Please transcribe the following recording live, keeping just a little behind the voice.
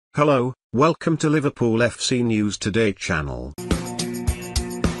Hello, welcome to Liverpoolfc News Today channel.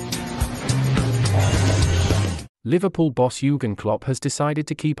 Liverpool boss Jurgen Klopp has decided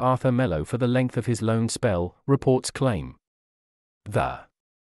to keep Arthur Melo for the length of his loan spell, reports claim. The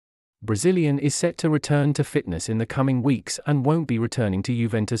Brazilian is set to return to fitness in the coming weeks and won't be returning to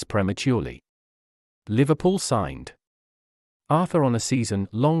Juventus prematurely. Liverpool signed Arthur on a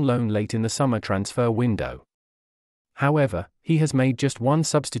season-long loan late in the summer transfer window. However, he has made just one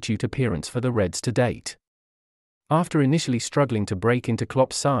substitute appearance for the Reds to date. After initially struggling to break into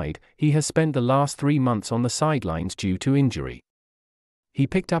Klopp's side, he has spent the last 3 months on the sidelines due to injury. He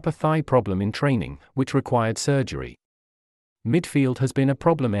picked up a thigh problem in training, which required surgery. Midfield has been a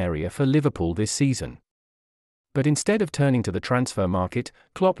problem area for Liverpool this season. But instead of turning to the transfer market,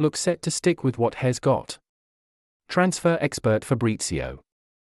 Klopp looks set to stick with what he's got. Transfer expert Fabrizio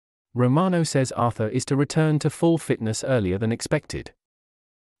Romano says Arthur is to return to full fitness earlier than expected.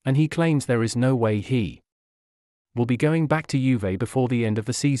 And he claims there is no way he will be going back to Juve before the end of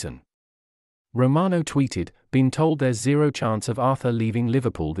the season. Romano tweeted, "Been told there's zero chance of Arthur leaving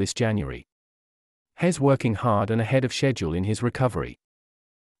Liverpool this January. He's working hard and ahead of schedule in his recovery.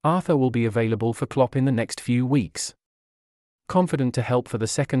 Arthur will be available for Klopp in the next few weeks. Confident to help for the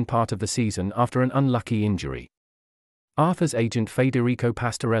second part of the season after an unlucky injury." Arthur's agent Federico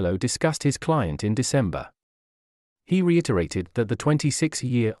Pastorello discussed his client in December. He reiterated that the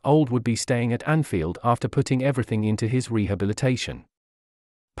 26-year-old would be staying at Anfield after putting everything into his rehabilitation.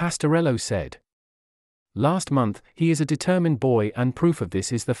 Pastorello said, "Last month, he is a determined boy, and proof of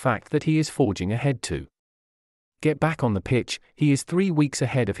this is the fact that he is forging ahead to get back on the pitch. He is 3 weeks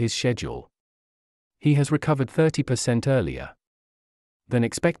ahead of his schedule. He has recovered 30% earlier than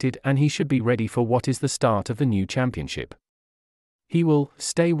expected, and he should be ready for what is the start of the new championship. He will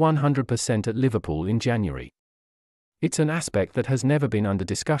stay 100% at Liverpool in January. It's an aspect that has never been under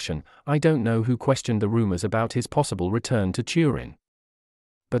discussion. I don't know who questioned the rumors about his possible return to Turin.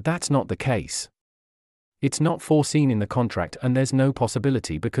 But that's not the case. It's not foreseen in the contract, and there's no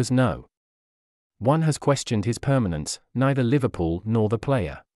possibility because no one has questioned his permanence, neither Liverpool nor the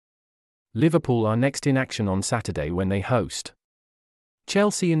player." Liverpool are next in action on Saturday when they host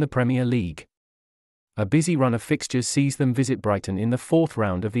Chelsea in the Premier League. A busy run of fixtures sees them visit Brighton in the 4th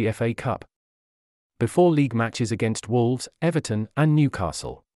round of the FA Cup, before league matches against Wolves, Everton, and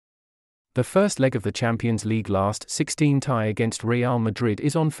Newcastle. The first leg of the Champions League last 16 tie against Real Madrid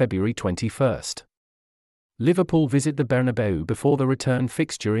is on February 21. Liverpool visit the Bernabeu before the return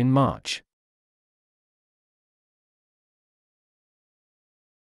fixture in March.